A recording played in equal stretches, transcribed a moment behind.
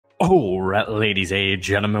All right, ladies and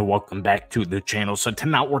gentlemen, welcome back to the channel. So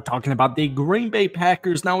tonight we're talking about the Green Bay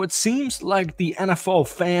Packers. Now, it seems like the NFL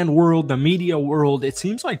fan world, the media world, it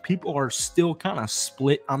seems like people are still kind of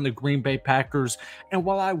split on the Green Bay Packers. And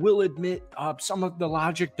while I will admit some of the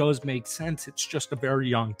logic does make sense, it's just a very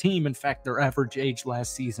young team. In fact, their average age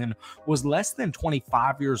last season was less than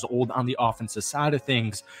 25 years old on the offensive side of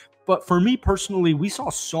things. But for me personally, we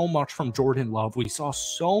saw so much from Jordan Love. We saw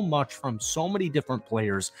so much from so many different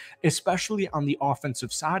players, especially on the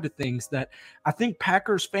offensive side of things, that I think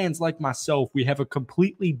Packers fans like myself, we have a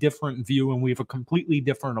completely different view and we have a completely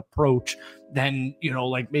different approach than,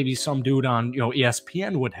 like maybe some dude on,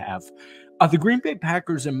 ESPN would have. The Green Bay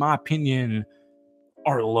Packers, in my opinion,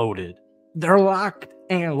 are loaded. They're locked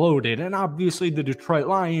and loaded. And obviously the Detroit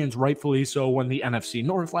Lions, rightfully so, won the NFC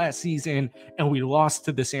North last season, and we lost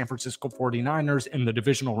to the San Francisco 49ers in the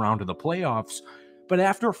divisional round of the playoffs. But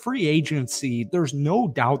after free agency, there's no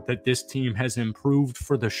doubt that this team has improved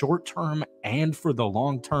for the short term and for the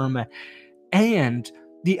long term. And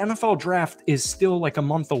the NFL draft is still like a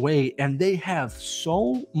month away, and they have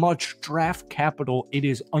so much draft capital. It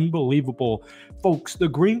is unbelievable. Folks, the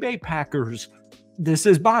Green Bay Packers, this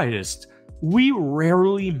is biased, we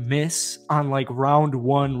rarely miss on like round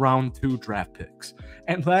 1, round 2 draft picks.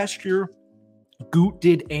 And last year, Goot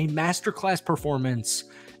did a masterclass performance,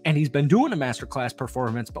 and he's been doing a masterclass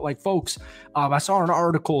performance. But like, folks, I saw an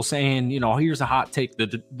article saying, here's a hot take: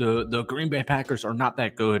 the Green Bay Packers are not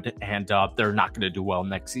that good, and they're not going to do well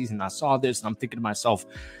next season. I saw this, and I'm thinking to myself,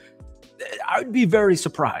 I'd be very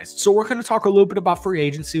surprised. So we're going to talk a little bit about free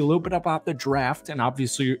agency, a little bit about the draft, and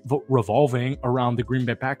obviously revolving around the Green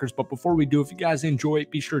Bay Packers. But before we do, if you guys enjoy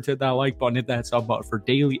it, be sure to hit that like button, hit that sub button for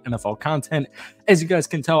daily NFL content. As you guys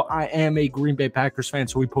can tell, I am a Green Bay Packers fan,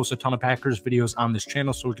 so we post a ton of Packers videos on this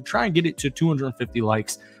channel. So we can try and get it to 250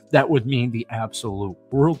 likes. That would mean the absolute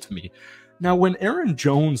world to me. Now, when Aaron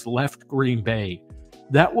Jones left Green Bay,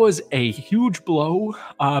 that was a huge blow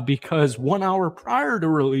because 1 hour prior to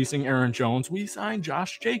releasing Aaron Jones, we signed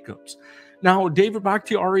Josh Jacobs. Now, David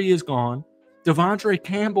Bakhtiari is gone. Devondre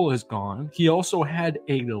Campbell is gone. He also had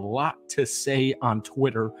a lot to say on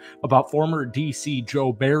Twitter about former DC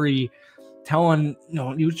Joe Barry telling,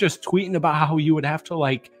 he was just tweeting about how you would have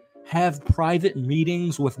to have private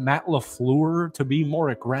meetings with Matt LaFleur to be more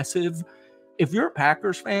aggressive. If you're a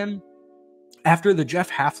Packers fan, after the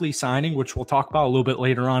Jeff Hafley signing, which we'll talk about a little bit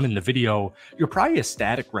later on in the video, you're probably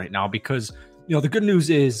ecstatic right now because, the good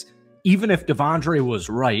news is, even if Devondre was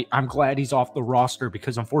right, I'm glad he's off the roster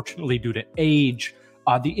because unfortunately due to age,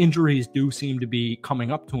 the injuries do seem to be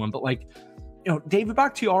coming up to him. But David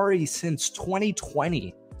Bakhtiari since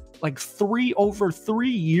 2020, over 3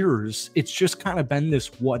 years, it's just kind of been this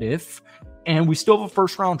what if. And we still have a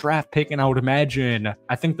first-round draft pick, and I would imagine,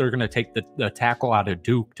 I think they're going to take the tackle out of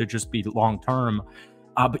Duke to just be long-term.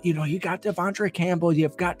 But, you got Devondre Campbell,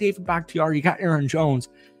 you've got David Bakhtiari, you got Aaron Jones.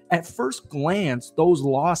 At first glance, those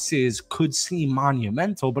losses could seem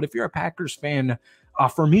monumental, but if you're a Packers fan,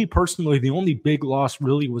 for me personally, the only big loss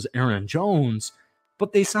really was Aaron Jones.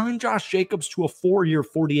 But they signed Josh Jacobs to a 4-year,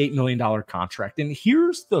 $48 million contract. And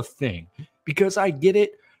here's the thing, because I get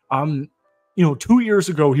it, 2 years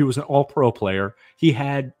ago, he was an all-pro player. He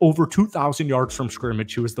had over 2,000 yards from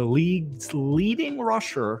scrimmage. He was the league's leading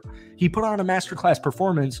rusher. He put on a masterclass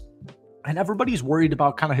performance, and everybody's worried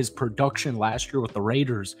about kind of his production last year with the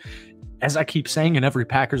Raiders. As I keep saying in every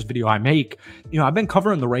Packers video I make, I've been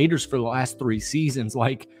covering the Raiders for the last 3 seasons.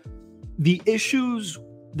 The issues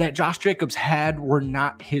that Josh Jacobs had were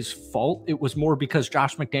not his fault. It was more because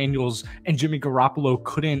Josh McDaniels and Jimmy Garoppolo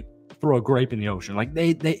couldn't throw a grape in the ocean.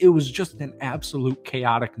 It was just an absolute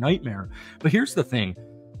chaotic nightmare. But here's the thing.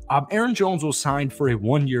 Aaron Jones was signed for a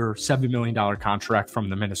 1-year, $7 million contract from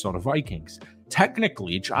the Minnesota Vikings.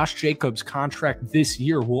 Technically, Josh Jacobs' contract this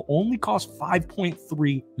year will only cost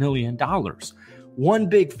 $5.3 million. One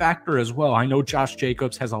big factor as well, I know Josh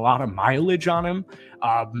Jacobs has a lot of mileage on him.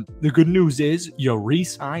 The good news is you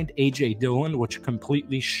re-signed A.J. Dillon, which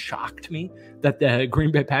completely shocked me that the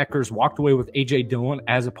Green Bay Packers walked away with A.J. Dillon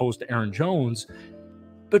as opposed to Aaron Jones.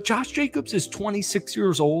 But Josh Jacobs is 26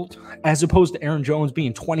 years old as opposed to Aaron Jones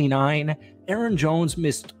being 29. Aaron Jones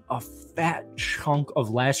missed a fat chunk of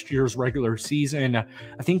last year's regular season.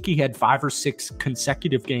 I think he had 5 or 6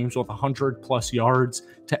 consecutive games with 100+ yards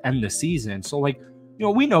to end the season. So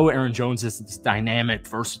we know Aaron Jones is this dynamic,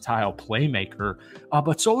 versatile playmaker,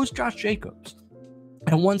 but so is Josh Jacobs.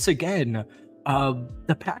 And once again,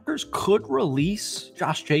 the Packers could release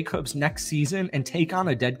Josh Jacobs next season and take on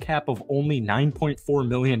a dead cap of only $9.4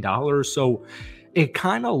 million. So it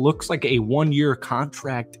kind of looks like a 1-year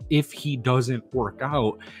contract if he doesn't work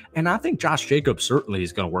out. And I think Josh Jacobs certainly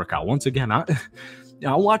is going to work out. Once again, I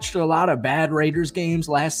watched a lot of bad Raiders games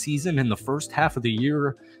last season. In the first half of the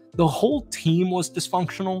year, the whole team was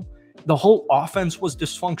dysfunctional. The whole offense was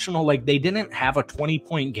dysfunctional. Like, they didn't have a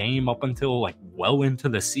 20-point game up until like well into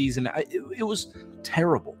the season. It was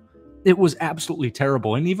terrible. It was absolutely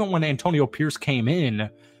terrible. And even when Antonio Pierce came in,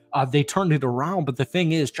 they turned it around. But the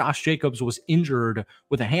thing is, Josh Jacobs was injured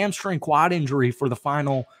with a hamstring quad injury for the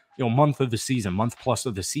final, month of the season, month plus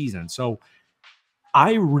of the season. So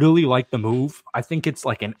I really like the move. I think it's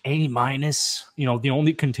like an A minus. The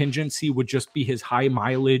only contingency would just be his high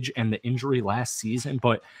mileage and the injury last season.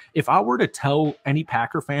 But if I were to tell any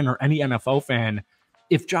Packer fan or any NFL fan,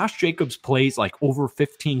 if Josh Jacobs plays like over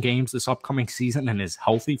 15 games this upcoming season and is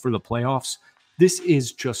healthy for the playoffs, this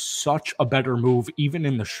is just such a better move, even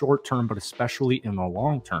in the short term, but especially in the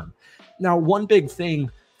long term. Now, one big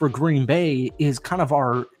thing for Green Bay is kind of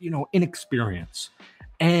our, inexperience.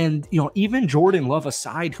 And, even Jordan Love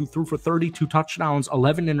aside, who threw for 32 touchdowns,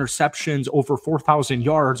 11 interceptions, over 4,000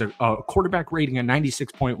 yards, a quarterback rating of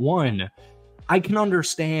 96.1, I can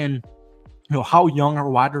understand, how young our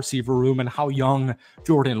wide receiver room and how young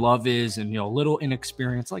Jordan Love is and, little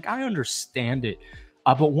inexperience. Like, I understand it.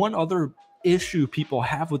 But one other issue people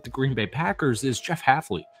have with the Green Bay Packers is Jeff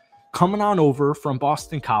Hafley coming on over from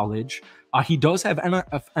Boston College. He does have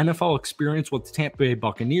NFL experience with the Tampa Bay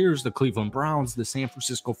Buccaneers, the Cleveland Browns, the San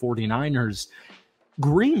Francisco 49ers.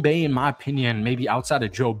 Green Bay, in my opinion, maybe outside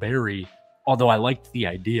of Joe Barry, although I liked the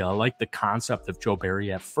idea, I liked the concept of Joe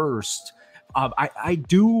Barry at first, I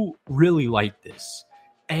do really like this.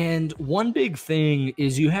 And one big thing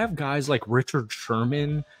is you have guys like Richard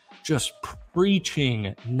Sherman just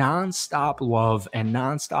preaching nonstop love and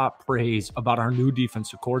nonstop praise about our new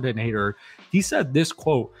defensive coordinator. He said this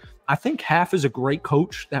quote, "I think Half is a great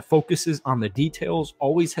coach that focuses on the details,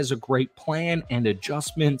 always has a great plan and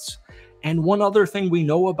adjustments. And one other thing we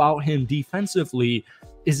know about him defensively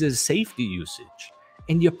is his safety usage."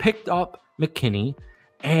 And you picked up McKinney,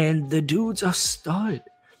 and the dude's a stud.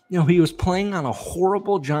 He was playing on a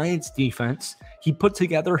horrible Giants defense. He put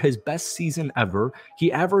together his best season ever.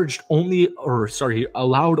 He allowed only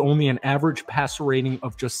an average passer rating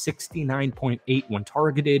of just 69.8 when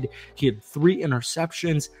targeted. He had 3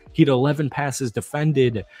 interceptions. He had 11 passes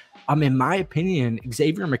defended. In my opinion,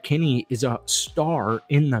 Xavier McKinney is a star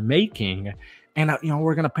in the making. And,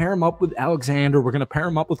 we're going to pair him up with Alexander. We're going to pair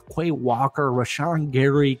him up with Quay Walker, Rashawn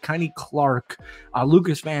Gary, Kenny Clark,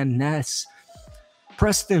 Lucas Van Ness,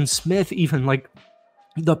 Preston Smith. Even like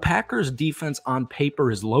the Packers defense on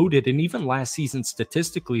paper is loaded. And even last season,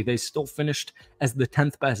 statistically, they still finished as the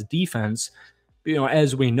 10th best defense.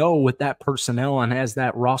 As we know, with that personnel and as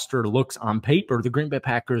that roster looks on paper, the Green Bay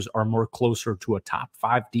Packers are more closer to a top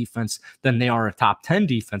 5 defense than they are a top 10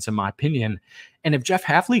 defense, in my opinion. And if Jeff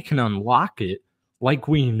Hafley can unlock it, like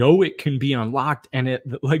we know it can be unlocked, and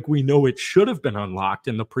like we know it should have been unlocked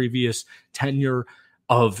in the previous tenure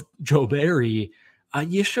of Joe Barry,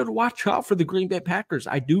 you should watch out for the Green Bay Packers.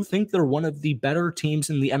 I do think they're one of the better teams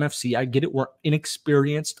in the NFC. I get it, we're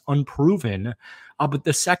inexperienced, unproven. But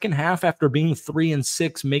the second half, after being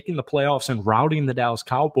 3-6, making the playoffs and routing the Dallas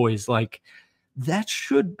Cowboys, like, that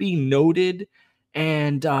should be noted.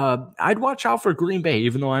 And I'd watch out for Green Bay,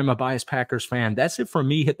 even though I'm a biased Packers fan. That's it for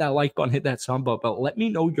me. Hit that like button, hit that sub button. But let me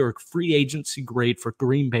know your free agency grade for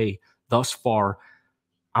Green Bay thus far.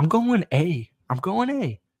 I'm going A.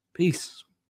 Peace.